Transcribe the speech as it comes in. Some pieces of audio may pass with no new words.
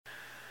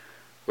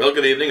Well,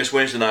 good evening. It's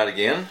Wednesday night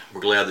again. We're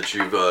glad that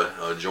you've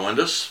joined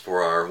us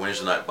for our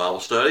Wednesday night Bible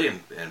study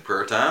and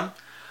prayer time.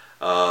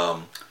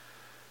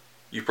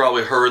 You've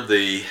probably heard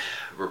the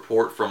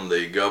report from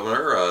the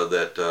governor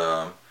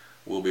that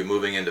we'll be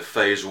moving into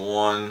phase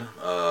one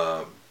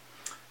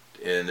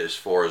in as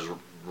far as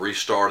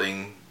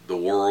restarting the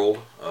world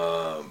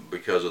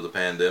because of the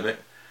pandemic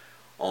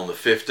on the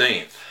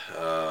 15th.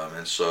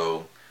 And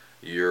so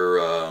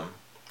you're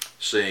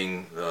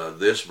seeing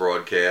this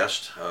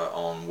broadcast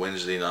on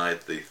Wednesday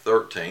night the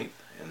 13th,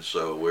 and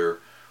so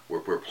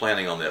we're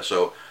planning on that.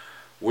 So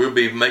we'll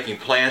be making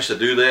plans to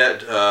do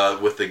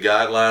that with the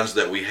guidelines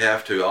that we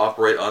have to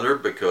operate under,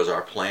 because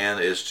our plan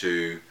is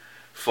to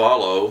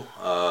follow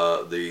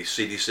the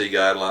CDC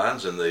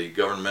guidelines and the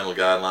governmental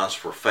guidelines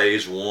for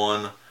phase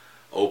one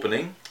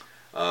opening.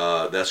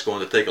 That's going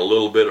to take a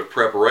little bit of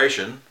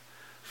preparation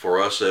for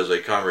us as a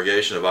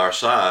congregation of our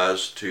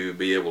size to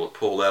be able to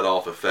pull that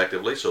off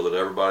effectively, so that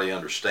everybody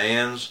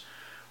understands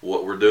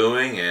what we're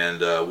doing, and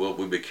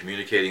we'll be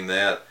communicating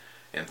that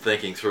and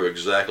thinking through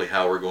exactly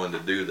how we're going to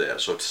do that.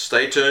 So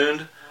stay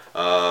tuned.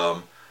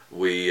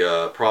 We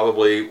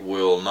probably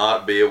will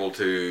not be able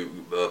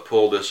to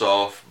pull this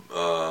off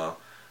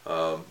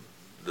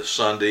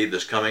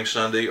this coming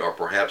Sunday, or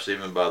perhaps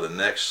even by the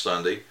next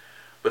Sunday.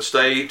 But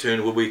stay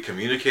tuned. We'll be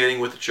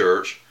communicating with the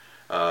church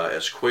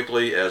as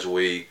quickly as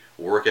we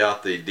work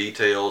out the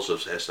details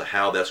as to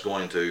how that's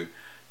going to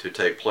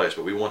take place.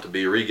 But we want to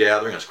be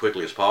regathering as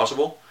quickly as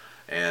possible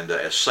and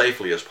as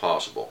safely as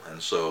possible.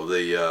 And so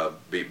be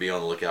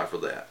on the lookout for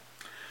that.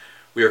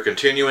 We are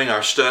continuing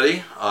our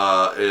study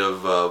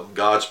of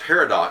God's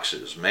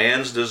paradoxes,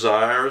 man's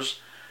desires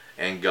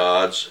and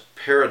God's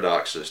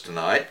paradoxes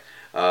tonight.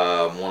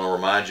 I want to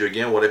remind you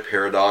again what a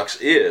paradox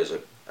is.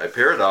 A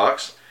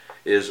paradox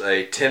is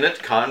a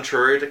tenet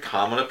contrary to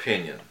common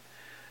opinion.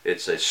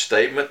 It's a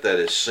statement that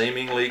is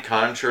seemingly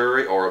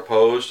contrary or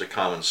opposed to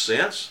common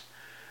sense,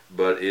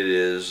 but it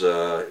is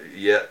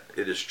yet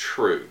it is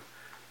true.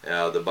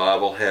 Now, the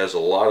Bible has a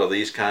lot of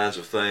these kinds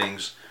of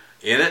things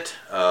in it.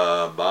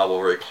 The Bible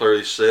very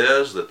clearly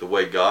says that the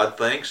way God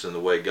thinks and the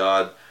way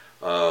God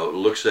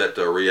looks at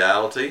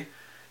reality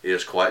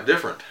is quite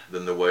different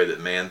than the way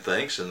that man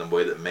thinks and the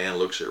way that man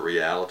looks at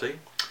reality.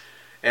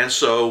 And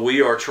so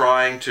we are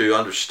trying to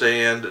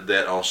understand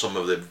that on some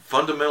of the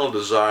fundamental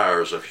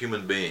desires of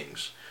human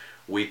beings,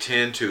 we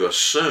tend to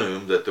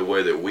assume that the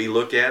way that we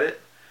look at it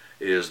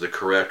is the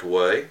correct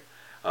way,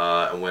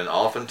 when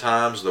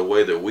oftentimes the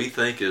way that we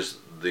think is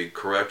the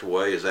correct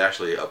way is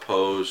actually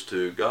opposed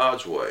to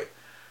God's way.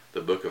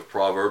 The book of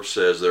Proverbs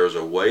says there's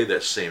a way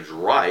that seems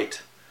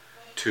right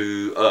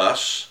to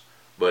us,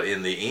 but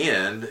in the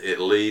end it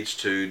leads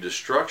to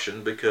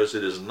destruction because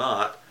it is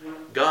not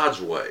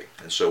God's way.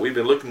 And so we've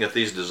been looking at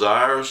these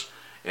desires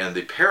and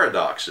the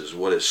paradoxes,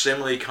 what is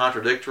seemingly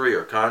contradictory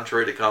or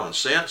contrary to common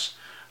sense,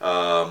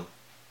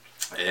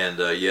 and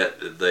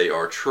yet they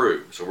are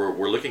true. So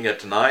we're looking at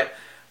tonight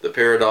the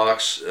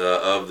paradox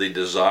of the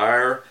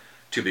desire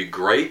to be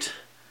great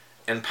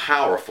and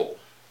powerful.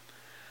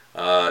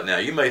 Now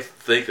you may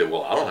think that,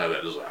 well, I don't have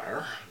that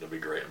desire to be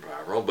great and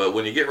powerful, but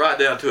when you get right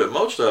down to it,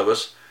 most of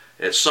us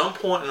at some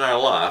point in our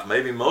life,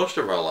 maybe most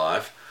of our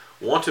life,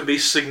 want to be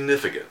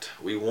significant.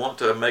 We want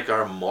to make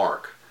our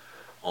mark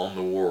on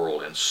the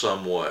world in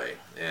some way,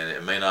 and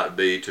it may not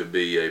be to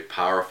be a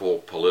powerful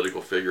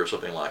political figure or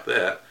something like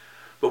that,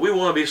 but we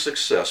want to be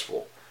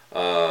successful.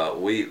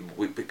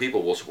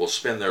 People will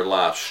spend their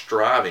lives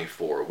striving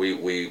for it.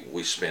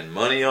 We spend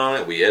money on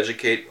it. We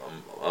educate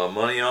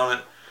money on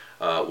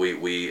it.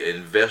 We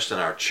invest in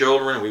our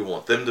children. We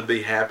want them to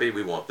be happy.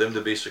 We want them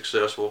to be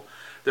successful.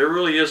 There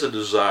really is a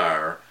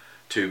desire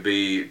to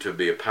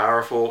be a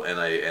powerful and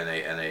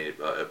a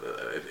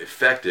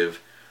effective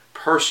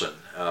person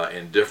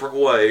in different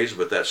ways,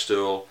 but that's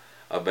still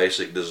a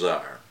basic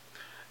desire.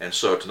 And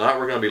so tonight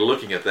we're going to be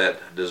looking at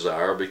that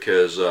desire,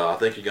 because I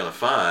think you're going to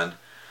find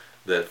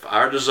that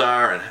our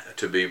desire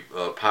to be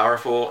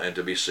powerful and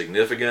to be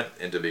significant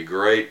and to be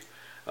great,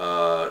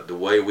 the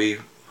way we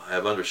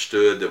have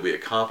understood that we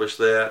accomplish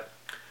that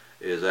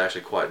is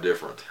actually quite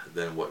different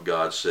than what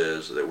God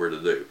says that we're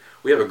to do.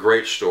 We have a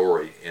great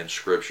story in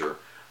Scripture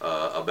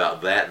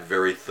about that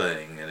very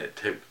thing, and it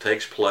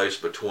takes place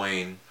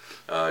between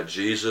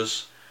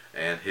Jesus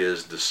and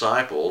his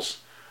disciples,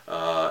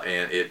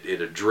 and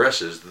it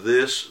addresses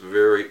this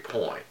very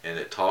point, and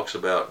it talks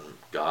about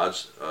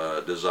God's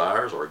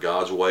desires or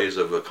God's ways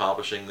of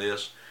accomplishing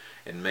this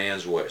and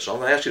man's ways. So I'm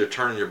going to ask you to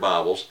turn in your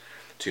Bibles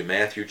to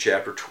Matthew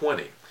chapter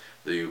 20.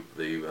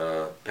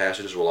 The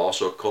passages will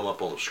also come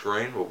up on the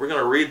screen, but we're going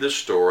to read this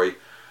story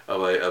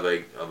of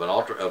a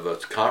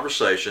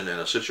conversation and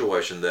a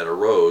situation that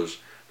arose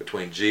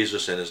between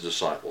Jesus and his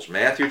disciples.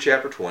 Matthew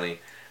chapter 20,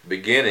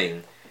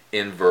 beginning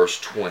in verse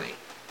 20.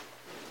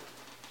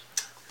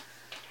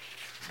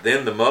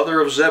 Then the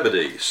mother of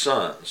Zebedee's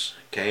sons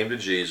came to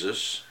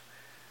Jesus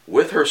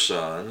with her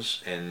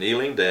sons, and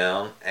kneeling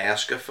down,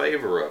 asked a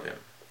favor of him.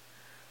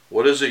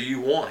 "What is it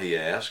you want?" he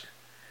asked.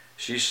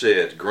 She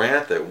said,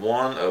 "Grant that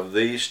one of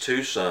these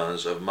two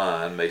sons of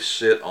mine may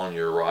sit on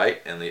your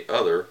right and the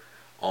other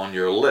on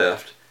your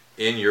left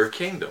in your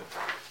kingdom?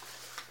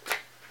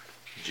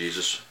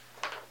 Jesus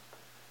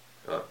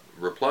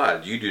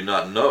replied, you do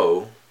not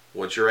know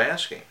what you're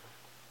asking.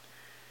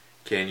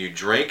 Can you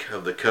drink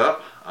of the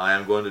cup I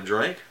am going to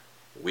drink?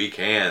 We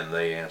can,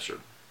 they answered.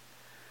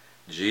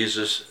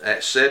 Jesus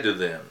said to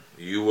them,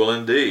 you will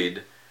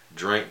indeed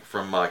drink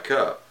from my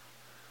cup,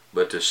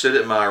 but to sit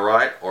at my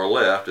right or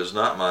left is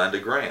not mine to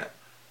grant.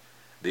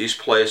 These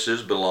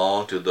places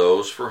belong to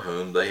those for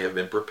whom they have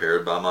been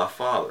prepared by my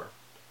Father.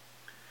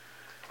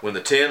 When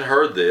the 10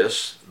 heard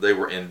this, they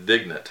were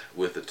indignant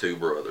with the 2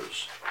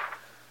 brothers.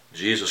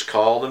 Jesus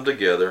called them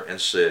together and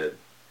said,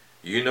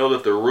 you know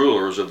that the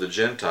rulers of the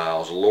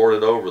Gentiles lord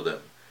it over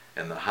them,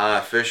 and the high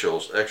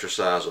officials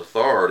exercise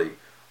authority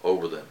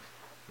over them.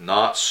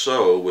 Not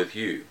so with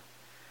you.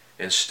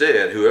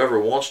 Instead, whoever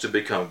wants to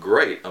become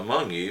great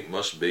among you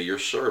must be your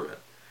servant,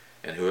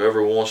 and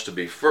whoever wants to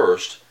be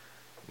first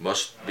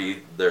must be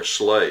their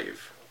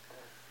slave.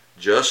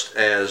 Just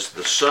as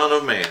the Son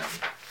of Man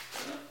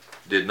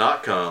did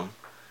not come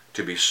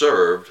to be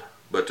served,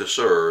 but to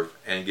serve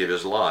and give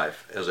his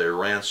life as a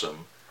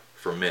ransom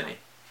for many.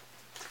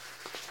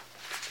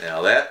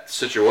 Now that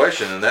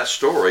situation and that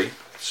story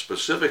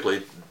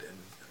specifically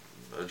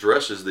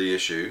addresses the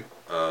issue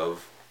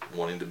of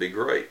wanting to be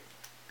great.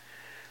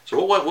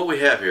 So what we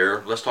have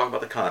here, let's talk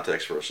about the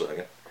context for a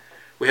second.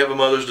 We have a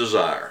mother's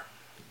desire.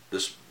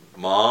 This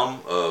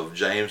mom of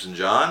James and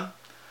John,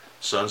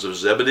 sons of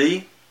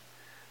Zebedee,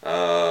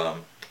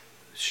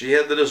 she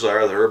had the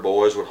desire that her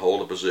boys would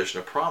hold a position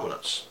of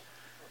prominence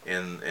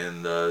in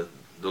the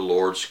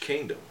Lord's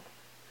kingdom.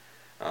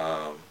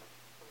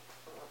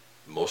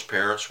 Most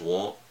parents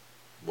want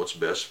what's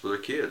best for their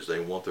kids. They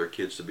want their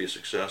kids to be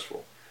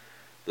successful.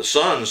 The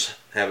sons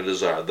have a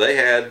desire. They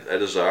had a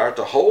desire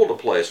to hold a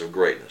place of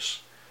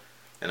greatness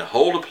and to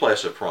hold a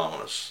place of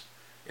prominence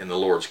in the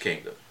Lord's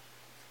kingdom.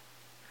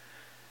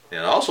 And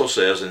it also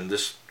says in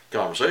this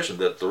conversation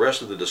that the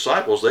rest of the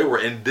disciples, they were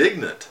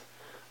indignant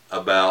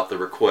about the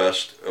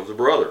request of the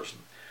brothers.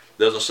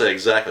 It doesn't say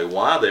exactly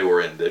why they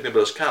were indignant,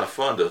 but it's kind of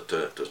fun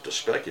to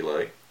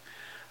speculate.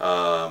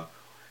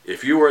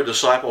 If you were a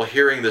disciple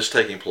hearing this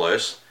taking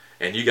place,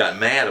 and you got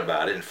mad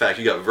about it, in fact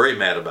you got very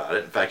mad about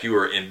it, in fact you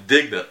were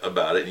indignant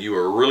about it, and you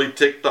were really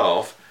ticked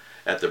off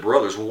at the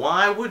brothers,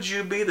 why would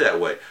you be that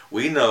way?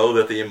 We know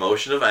that the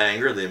emotion of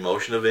anger, the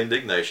emotion of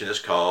indignation is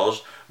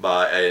caused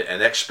by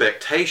an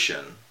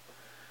expectation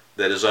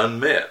that is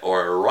unmet,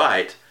 or a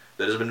right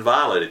that has been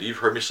violated. You've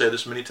heard me say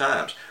this many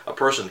times. A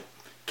person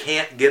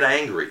can't get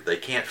angry. They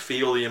can't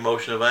feel the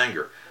emotion of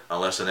anger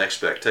unless an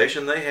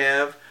expectation they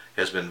have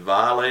has been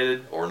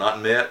violated or not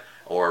met,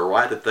 or a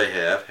right that they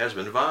have has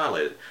been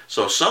violated.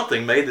 So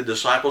something made the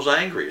disciples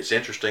angry. It's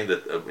interesting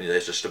that they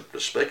just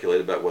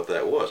speculate about what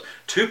that was.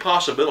 2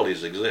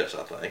 possibilities exist,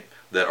 I think,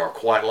 that are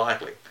quite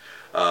likely.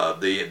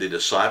 The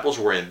disciples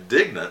were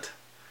indignant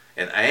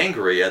and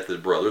angry at the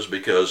brothers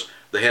because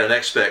they had an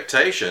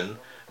expectation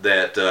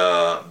that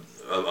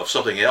of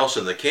something else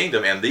in the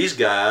kingdom, and these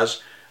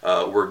guys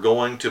were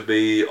going to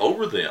be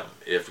over them.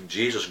 If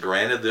Jesus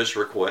granted this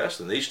request,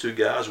 then these 2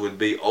 guys would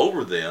be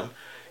over them.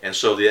 And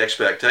so the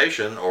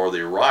expectation or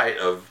the right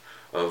of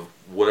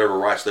whatever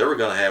rights they were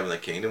going to have in the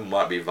kingdom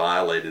might be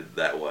violated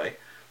that way,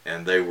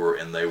 and they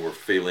were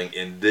feeling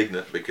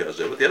indignant because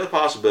of it. The other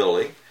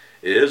possibility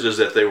is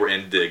that they were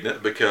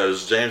indignant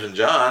because James and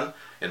John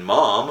and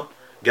Mom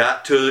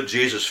got to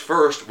Jesus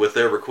first with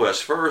their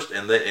request first,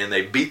 and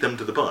they beat them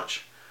to the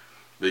punch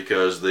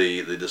because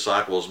the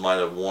disciples might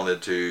have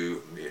wanted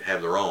to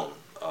have their own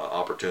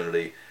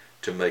opportunity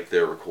to make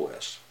their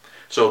request.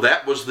 So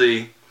that was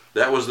the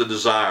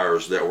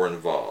desires that were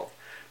involved.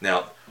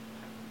 Now,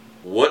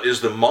 what is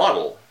the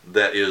model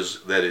that is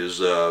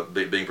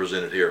being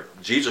presented here?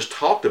 Jesus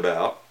talked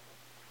about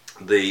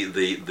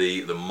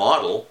the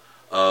model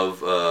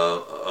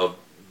of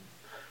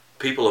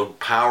people of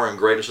power and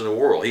greatness in the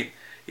world.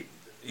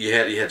 He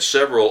had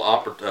several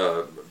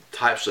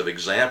types of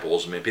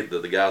examples. I mean,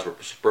 the guys were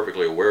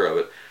perfectly aware of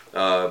it.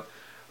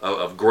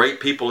 Of great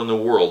people in the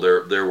world,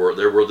 there were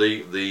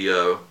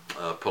the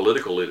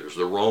political leaders,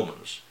 the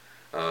Romans.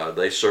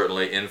 They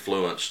certainly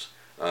influenced,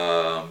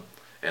 and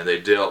they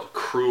dealt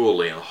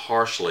cruelly and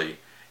harshly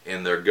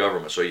in their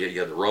government. So you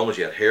had the Romans,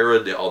 you had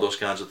Herod, all those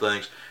kinds of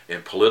things.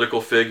 And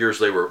political figures,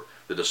 the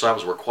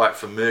disciples were quite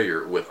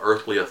familiar with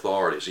earthly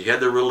authorities. You had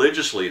the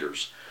religious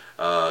leaders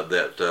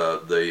that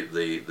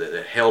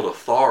held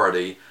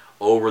authority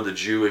over the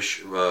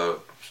Jewish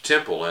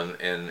temple,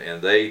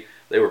 and they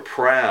were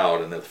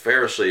proud, and the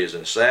Pharisees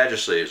and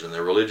Sadducees and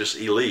the religious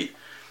elite,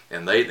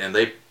 and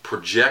they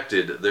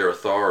projected their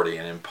authority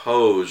and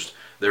imposed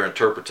their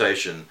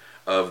interpretation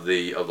of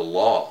the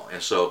law.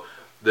 And so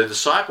the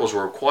disciples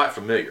were quite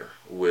familiar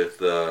with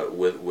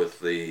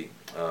the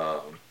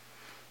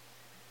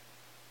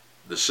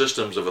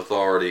systems of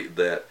authority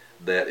that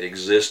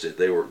existed.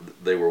 They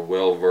were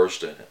well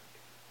versed in it.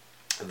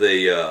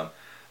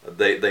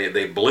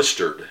 They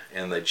blistered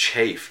and they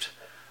chafed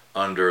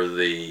under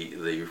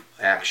the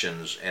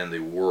actions and the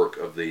work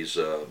of these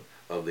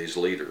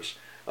leaders.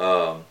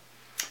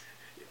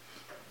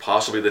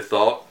 Possibly they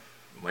thought,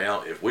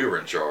 well, if we were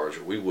in charge,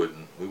 we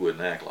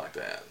wouldn't act like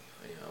that.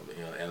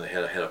 And they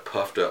had a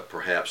puffed up,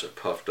 perhaps a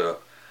puffed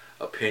up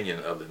opinion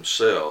of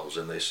themselves,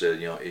 and they said,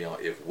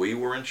 if we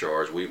were in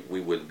charge, we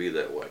wouldn't be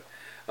that way.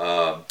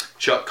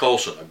 Chuck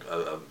Colson,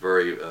 a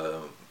very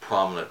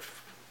prominent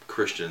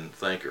Christian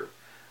thinker,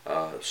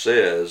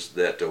 says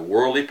that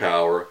worldly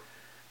power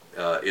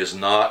is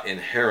not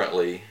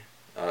inherently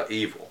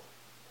evil.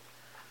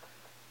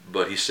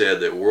 But he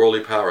said that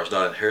worldly power is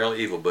not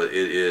inherently evil, but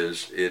it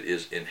is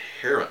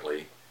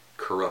inherently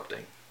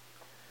corrupting.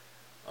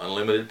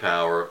 Unlimited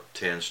power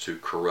tends to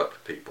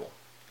corrupt people.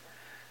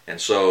 And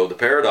so the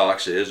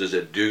paradox is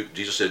that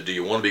Jesus said, do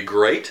you want to be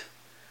great?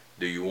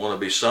 Do you want to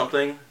be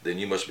something? Then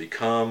you must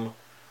become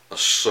a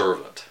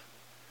servant.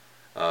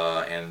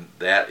 And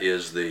that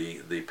is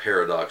the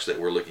paradox that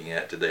we're looking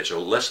at today. So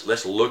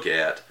let's look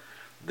at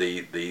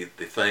the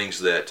things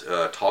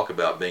that talk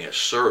about being a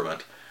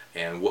servant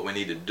and what we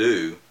need to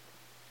do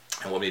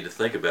and what we need to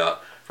think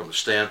about from the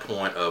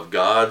standpoint of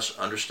God's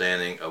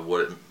understanding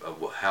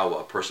of how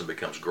a person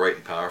becomes great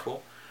and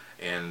powerful,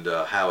 and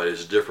how it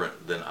is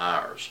different than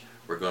ours.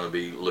 We're going to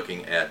be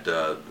looking at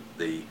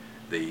the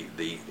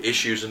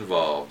issues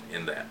involved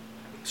in that.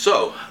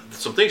 So,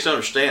 some things to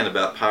understand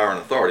about power and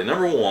authority.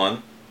 Number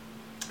one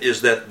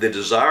is that the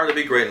desire to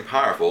be great and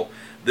powerful,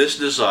 this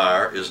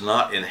desire is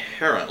not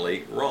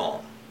inherently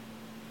wrong.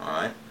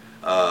 All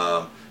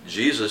right?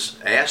 Jesus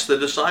asked the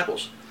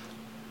disciples,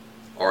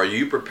 are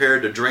you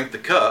prepared to drink the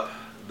cup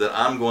that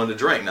I'm going to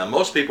drink? Now,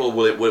 most people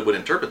would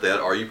interpret that,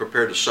 are you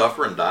prepared to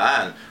suffer and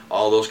die and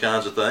all those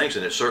kinds of things,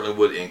 and it certainly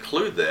would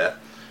include that.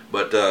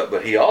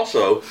 But he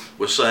also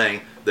was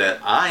saying that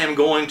I am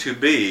going to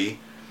be,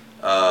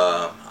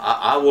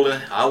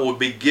 I will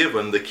be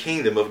given the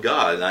kingdom of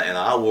God, and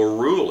I will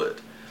rule it.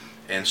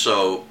 And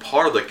so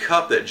part of the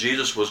cup that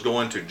Jesus was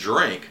going to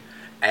drink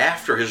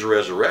after his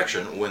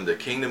resurrection, when the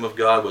kingdom of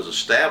God was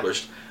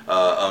established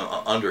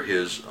under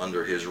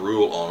his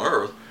rule on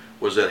earth,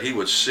 was that he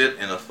would sit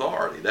in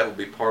authority. That would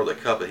be part of the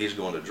cup that he's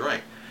going to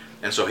drink.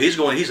 And so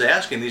he's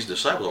asking these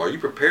disciples, are you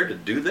prepared to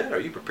do that? Are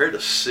you prepared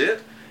to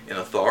sit in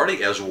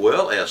authority as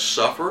well as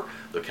suffer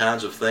the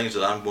kinds of things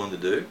that I'm going to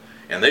do?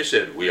 And they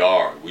said, we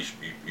are.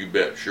 You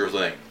bet, sure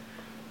thing.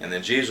 And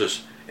then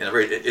Jesus,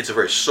 it's a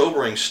very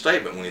sobering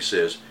statement when he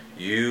says,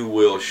 you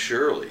will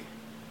surely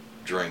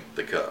drink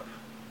the cup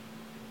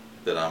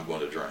that I'm going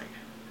to drink.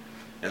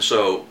 And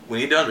so we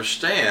need to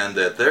understand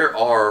that there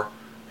are,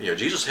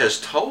 Jesus has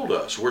told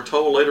us, we're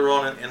told later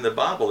on in the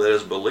Bible that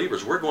as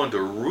believers we're going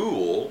to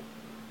rule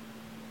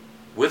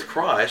with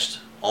Christ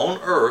on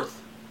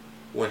earth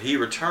when he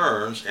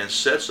returns and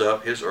sets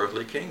up his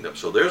earthly kingdom.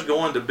 So there's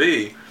going to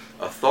be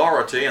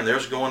authority, and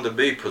there's going to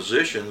be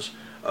positions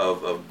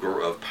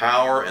of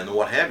power and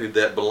what have you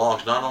that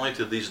belongs not only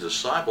to these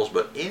disciples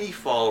but any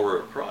follower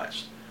of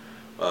Christ.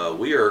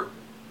 We are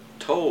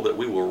told that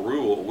we will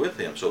rule with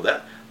him. So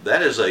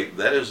that is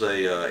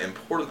a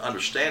important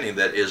understanding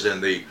that is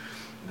in the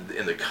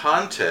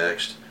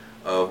context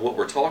of what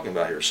we're talking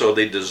about here. So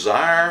the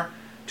desire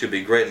to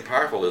be great and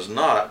powerful is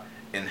not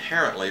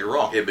inherently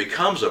wrong. It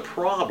becomes a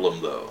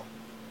problem, though.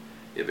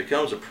 It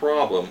becomes a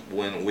problem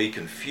when we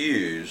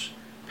confuse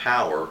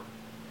power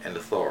and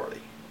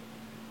authority.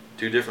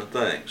 Two different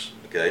things.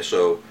 Okay,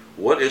 so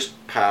what is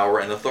power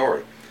and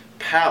authority?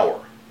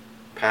 Power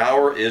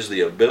is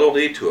the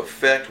ability to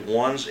affect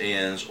one's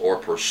ends or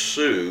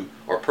pursue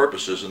or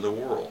purposes in the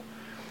world.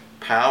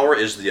 Power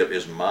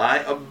is my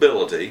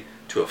ability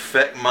to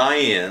affect my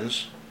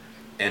ends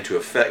and to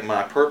affect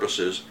my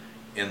purposes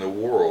in the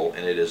world,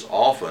 and it is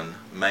often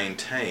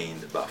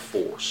maintained by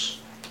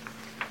force.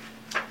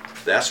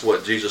 That's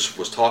what Jesus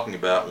was talking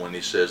about when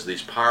he says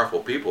these powerful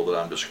people that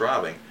I'm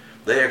describing,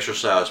 they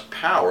exercise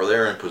power.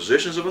 They're in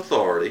positions of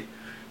authority,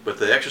 but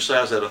they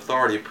exercise that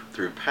authority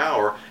through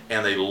power,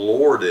 and they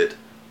lord it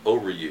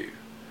over you.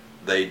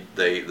 They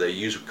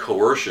use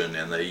coercion,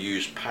 and they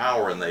use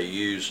power, and they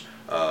use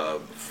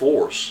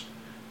force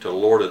to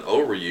lord it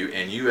over you,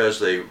 and you as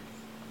the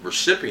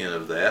recipient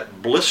of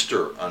that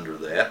blister under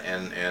that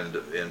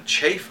and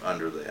chafe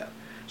under that.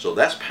 So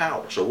that's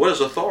power. So what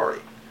is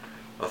authority?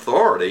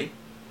 Authority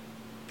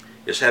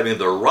is having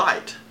the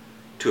right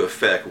to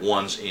affect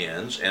one's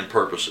ends and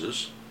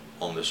purposes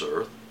on this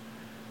earth,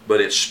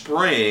 but it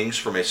springs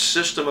from a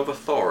system of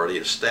authority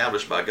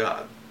established by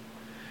God.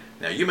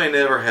 Now, you may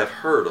never have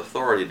heard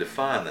authority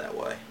defined that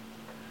way,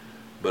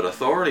 but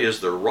authority is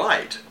the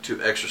right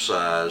to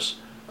exercise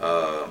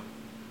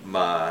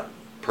my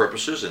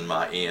purposes and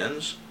my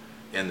ends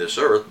in this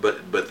earth,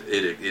 but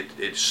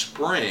it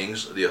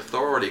springs, the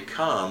authority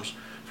comes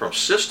from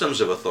systems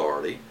of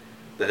authority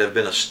that have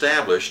been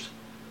established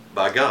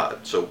by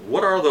God. So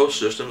what are those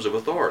systems of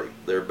authority?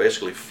 There are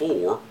basically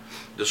four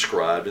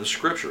described in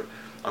Scripture.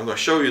 I'm going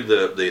to show you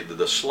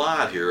the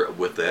slide here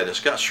with that. It's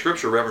got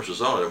Scripture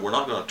references on it. We're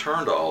not going to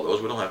turn to all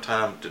those. We don't have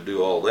time to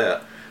do all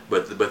that.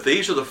 But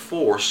these are the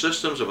four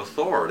systems of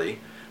authority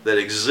that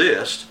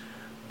exist.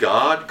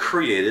 God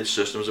created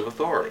systems of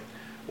authority.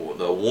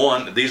 The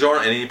one, these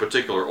aren't in any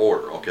particular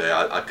order. Okay,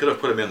 I could have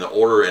put them in the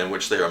order in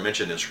which they are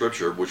mentioned in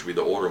Scripture, which would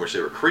be the order in which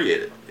they were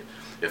created.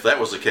 If that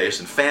was the case,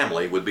 then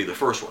family would be the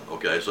first one.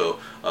 Okay, so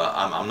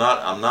I'm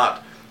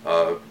not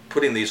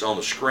putting these on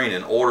the screen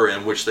in order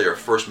in which they are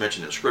first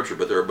mentioned in Scripture,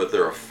 but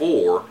there are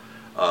four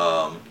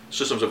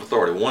systems of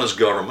authority. One is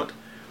government.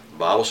 The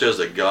Bible says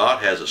that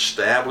God has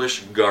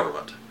established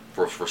government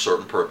for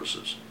certain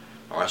purposes.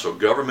 All right, so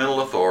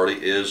governmental authority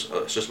is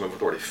a system of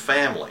authority.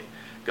 Family.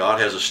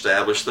 God has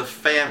established the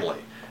family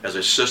as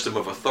a system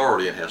of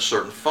authority and has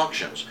certain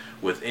functions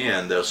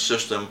within the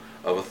system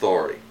of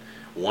authority.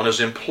 One is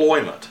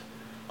employment.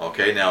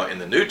 Okay, now in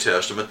the New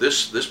Testament,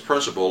 this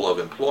principle of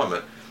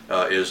employment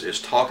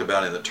is talked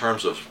about in the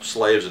terms of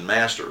slaves and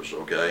masters.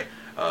 Okay,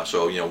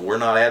 so we're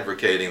not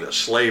advocating that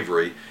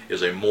slavery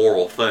is a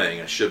moral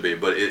thing, and should be,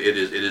 but it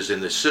is in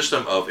the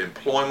system of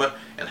employment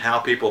and how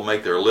people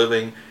make their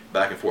living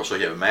back and forth. So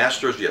you have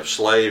masters, you have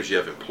slaves, you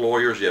have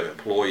employers, you have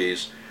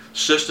employees.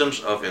 Systems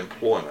of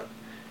employment.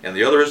 And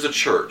the other is the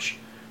church.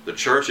 The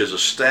church is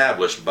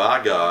established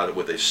by God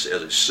as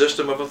a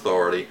system of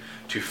authority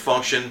to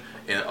function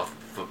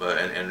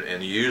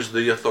and use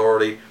the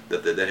authority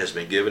that has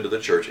been given to the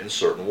church in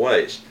certain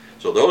ways.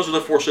 So those are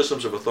the four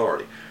systems of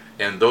authority.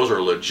 And those are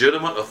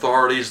legitimate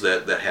authorities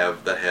that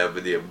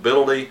have the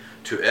ability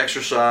to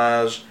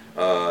exercise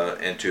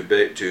and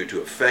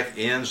to affect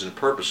ends and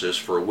purposes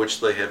for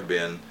which they have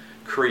been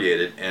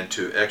created, and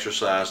to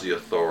exercise the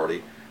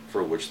authority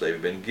for which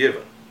they've been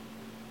given.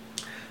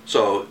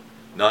 So,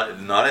 not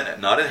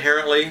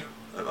inherently,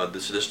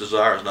 this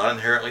desire is not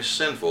inherently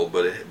sinful,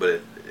 but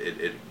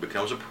it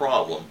becomes a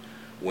problem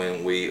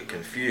when we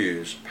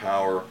confuse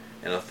power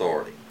and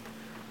authority.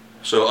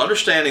 So,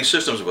 understanding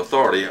systems of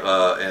authority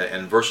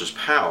and versus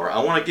power,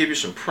 I want to give you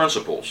some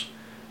principles.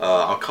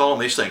 I'll call them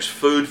these things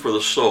food for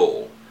the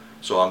soul.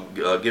 So,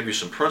 I'll give you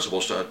some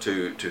principles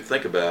to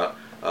think about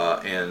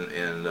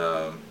in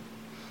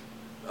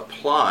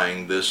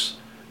applying this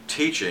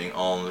teaching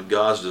on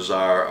God's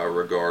desire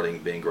regarding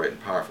being great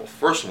and powerful.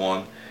 First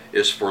one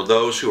is for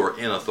those who are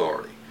in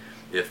authority.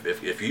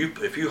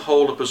 If you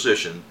hold a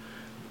position,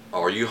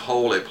 or you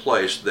hold a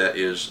place that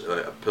is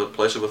a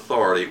place of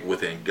authority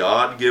within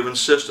God-given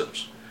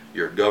systems,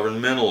 you're a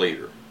governmental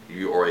leader,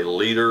 you are a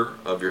leader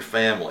of your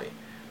family,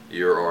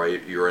 you're a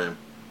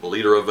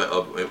leader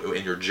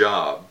in your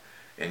job,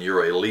 and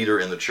you're a leader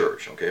in the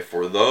church. Okay,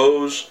 for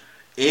those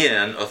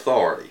in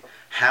authority,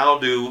 how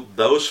do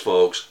those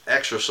folks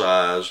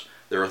exercise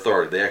their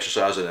authority? They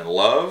exercise it in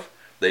love,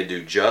 they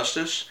do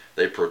justice,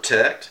 they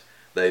protect,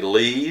 they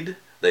lead,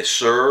 they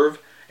serve,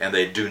 and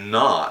they do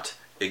not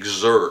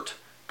exert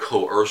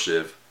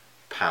coercive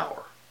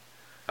power.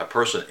 A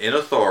person in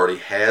authority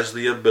has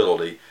the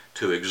ability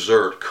to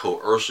exert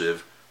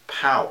coercive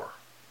power.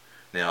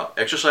 Now,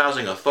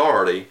 exercising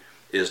authority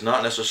is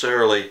not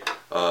necessarily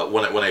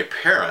when a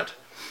parent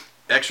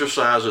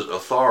exercises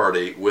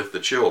authority with the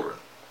children,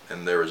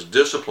 and there is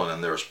discipline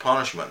and there is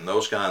punishment and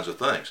those kinds of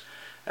things.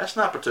 That's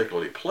not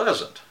particularly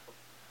pleasant,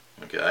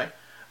 okay?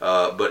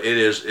 But it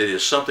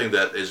is something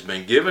that has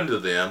been given to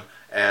them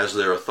as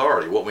their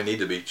authority. What we need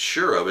to be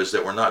sure of is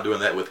that we're not doing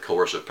that with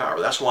coercive power.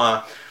 That's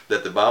why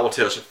that the Bible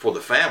tells for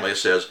the family, it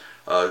says,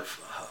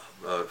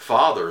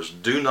 fathers,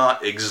 do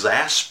not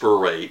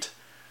exasperate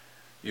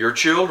your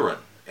children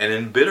and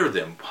embitter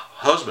them.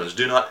 Husbands,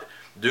 do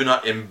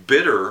not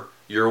embitter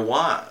your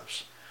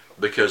wives,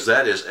 because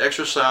that is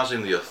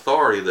exercising the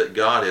authority that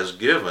God has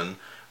given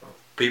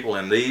people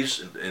in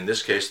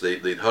this case,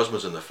 the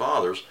husbands and the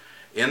fathers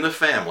in the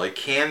family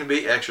can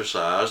be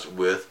exercised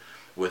with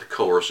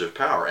coercive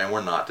power, and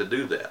we're not to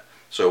do that.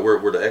 So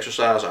we're to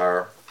exercise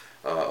our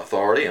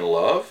authority in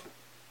love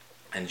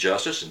and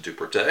justice, and to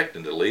protect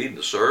and to lead and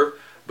to serve,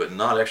 but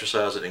not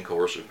exercise it in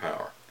coercive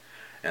power.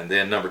 And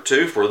then number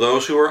two, for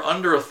those who are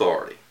under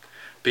authority.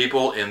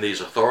 People in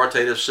these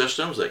authoritative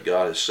systems that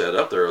God has set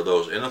up, there are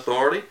those in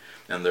authority,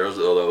 and there are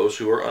those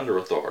who are under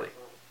authority.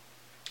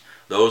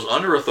 Those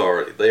under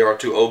authority, they are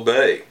to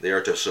obey, they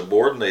are to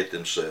subordinate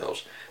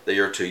themselves, they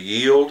are to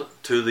yield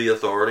to the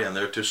authority, and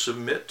they're to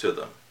submit to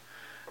them.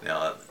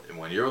 Now,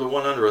 when you're the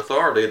one under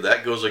authority,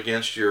 that goes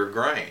against your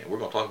grain. We're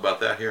going to talk about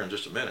that here in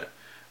just a minute,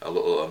 a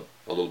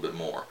little bit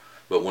more.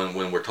 But when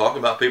we're talking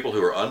about people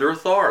who are under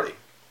authority,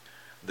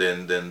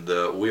 then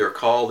we are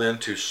called then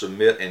to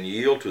submit and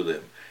yield to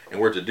them. And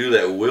we're to do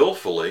that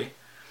willfully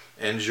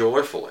and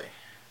joyfully.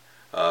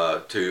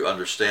 To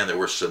understand that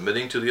we're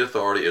submitting to the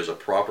authority is a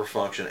proper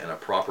function and a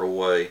proper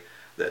way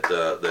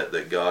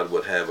that God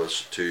would have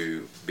us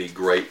to be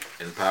great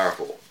and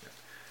powerful.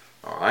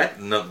 All right.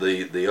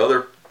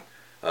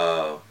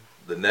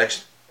 The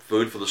next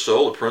food for the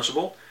soul, the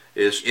principle,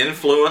 is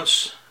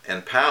influence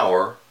and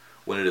power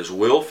when it is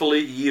willfully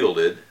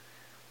yielded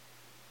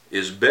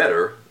is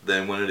better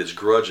than when it is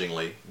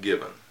grudgingly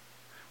given.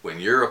 When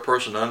you're a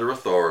person under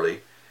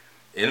authority,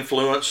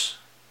 influence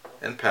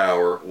and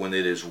power, when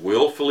it is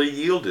willfully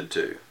yielded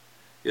to,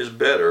 is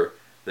better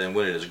than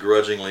when it is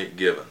grudgingly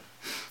given.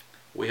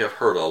 We have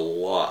heard a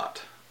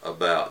lot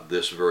about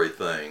this very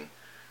thing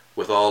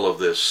with all of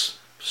this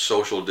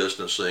social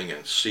distancing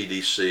and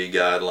CDC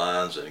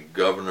guidelines and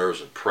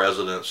governors and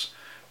presidents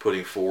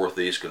putting forth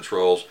these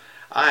controls,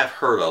 I have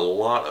heard a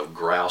lot of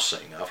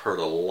grousing. I've heard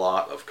a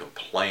lot of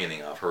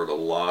complaining. I've heard a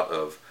lot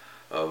of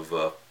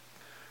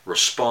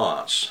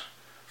response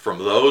from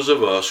those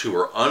of us who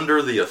are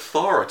under the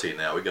authority.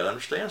 Now we've got to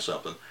understand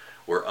something.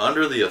 We're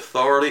under the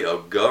authority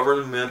of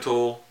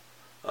governmental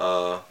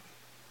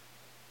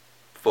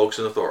folks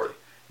in authority.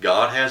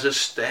 God has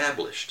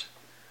established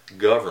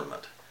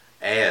government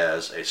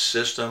as a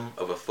system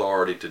of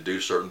authority to do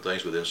certain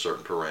things within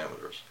certain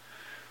parameters.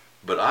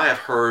 But I have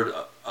heard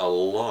a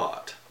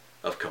lot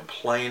of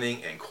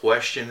complaining and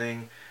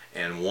questioning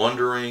and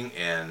wondering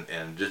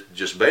and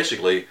just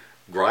basically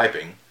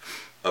griping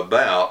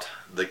about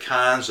the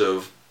kinds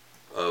of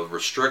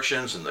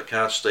restrictions and the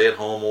kind of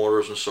stay-at-home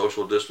orders and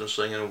social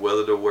distancing and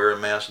whether to wear a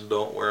mask and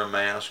don't wear a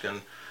mask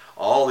and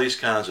all these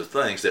kinds of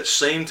things that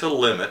seem to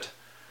limit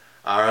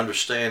our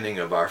understanding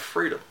of our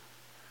freedom.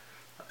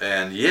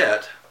 And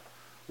yet,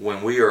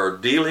 when we are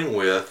dealing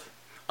with,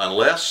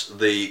 unless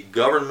the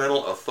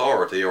governmental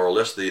authority or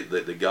unless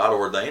the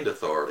God-ordained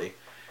authority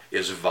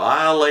is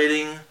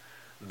violating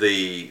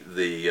the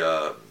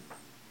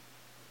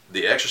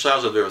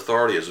exercise of their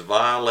authority is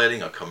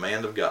violating a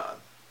command of God,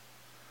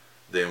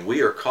 then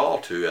we are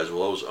called to, as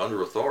well as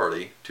under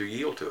authority, to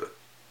yield to it.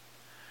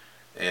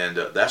 And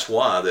that's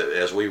why that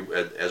as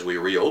we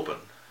reopen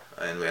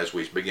and as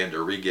we begin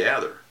to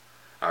regather,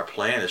 our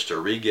plan is to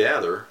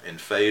regather in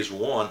phase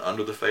 1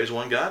 under the phase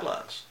 1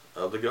 guidelines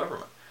of the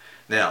government.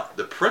 Now,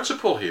 the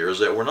principle here is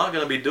that we're not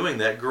going to be doing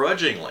that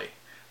grudgingly.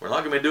 We're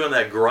not going to be doing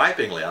that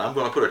gripingly. And I'm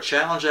going to put a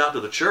challenge out to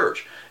the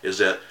church, is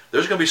that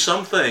there's going to be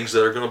some things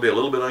that are going to be a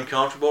little bit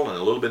uncomfortable and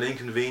a little bit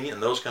inconvenient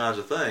and those kinds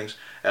of things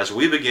as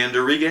we begin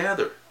to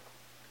regather.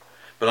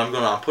 But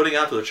I'm putting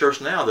out to the church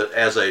now that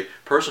as a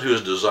person who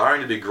is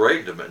desiring to be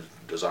great,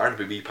 desiring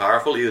to be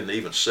powerful,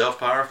 even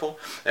self-powerful,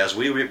 as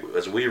we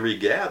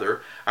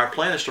regather, our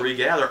plan is to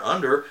regather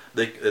under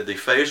the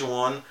phase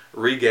 1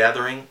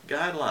 regathering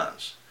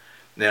guidelines.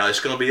 Now it's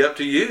going to be up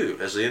to you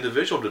as the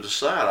individual to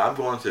decide. I'm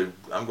going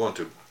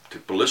to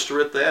blister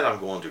at that. I'm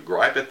going to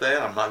gripe at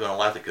that. I'm not going to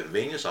like the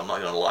convenience. I'm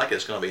not going to like it.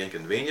 It's going to be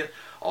inconvenient.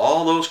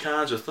 All those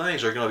kinds of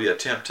things are going to be a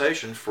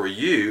temptation for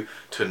you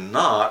to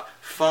not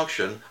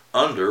function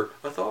under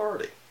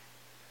authority.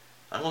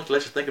 I'm going to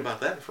let you think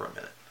about that for a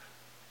minute.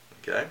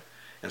 Okay?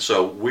 And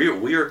so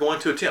we are going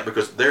to attempt,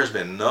 because there's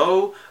been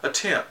no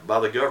attempt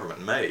by the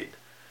government made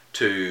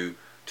to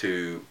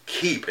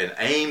keep and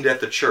aimed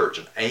at the church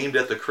and aimed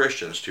at the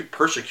Christians to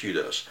persecute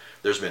us.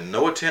 There's been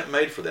no attempt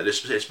made for that.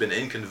 It's been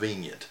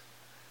inconvenient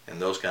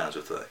and those kinds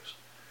of things.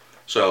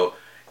 So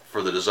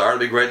for the desire to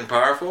be great and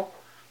powerful,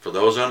 for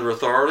those under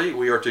authority,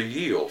 we are to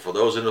yield. For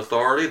those in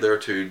authority, they're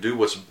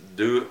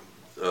to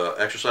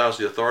exercise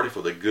the authority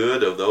for the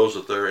good of those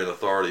that they're in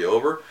authority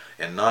over,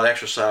 and not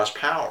exercise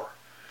power.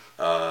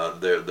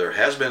 There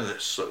has been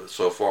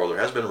so far there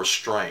has been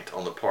restraint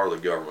on the part of the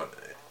government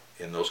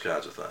in those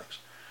kinds of things.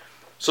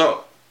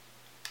 So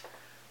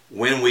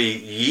when we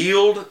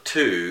yield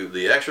to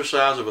the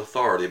exercise of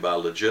authority by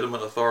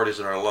legitimate authorities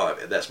in our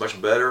life, that's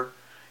much better,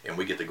 and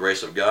we get the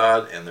grace of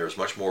God, and there's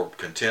much more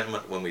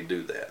contentment when we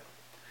do that.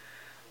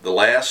 The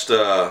last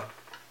thing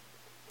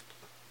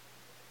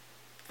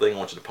I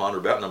want you to ponder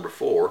about, number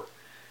 4,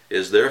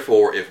 is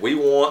therefore, if we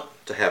want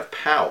to have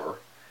power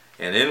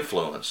and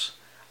influence,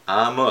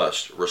 I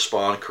must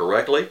respond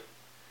correctly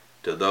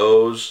to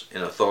those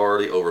in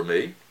authority over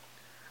me.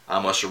 I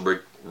must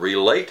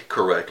relate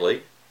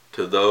correctly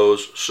to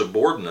those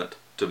subordinate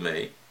to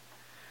me.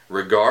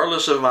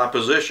 Regardless of my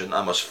position,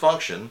 I must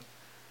function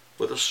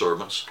with a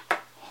servant's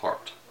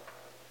heart.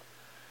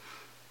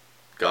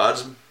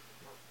 God's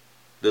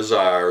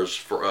desires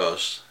for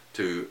us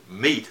to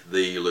meet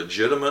the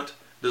legitimate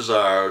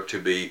desire to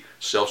be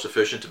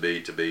self-sufficient,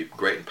 to be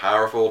great and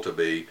powerful, to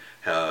be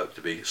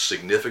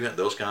significant,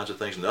 those kinds of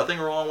things. Nothing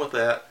wrong with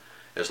that,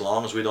 as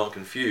long as we don't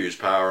confuse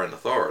power and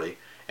authority,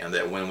 and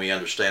that when we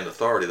understand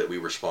authority, that we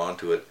respond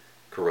to it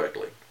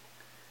correctly.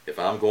 If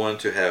I'm going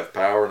to have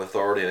power and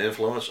authority and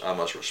influence, I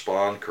must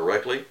respond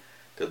correctly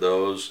to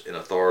those in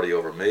authority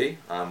over me.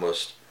 I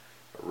must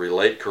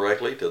relate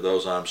correctly to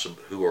those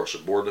who are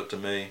subordinate to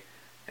me,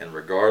 and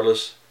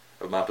regardless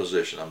of my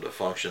position, I'm to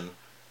function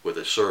with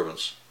a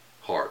servant's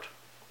heart.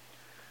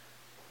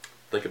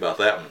 Think about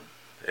that one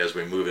as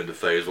we move into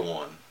phase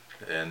 1,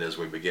 and as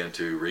we begin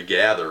to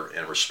regather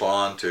and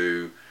respond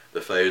to the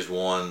phase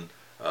 1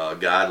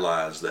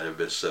 guidelines that have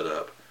been set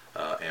up,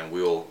 and it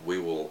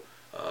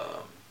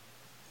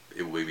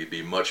will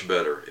be much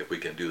better if we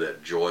can do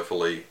that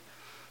joyfully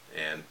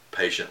and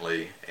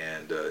patiently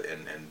and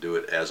do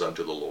it as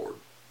unto the Lord.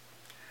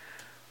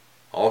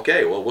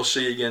 Okay, well, we'll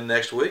see you again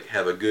next week.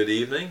 Have a good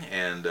evening,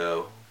 and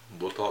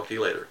we'll talk to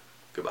you later.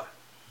 Goodbye.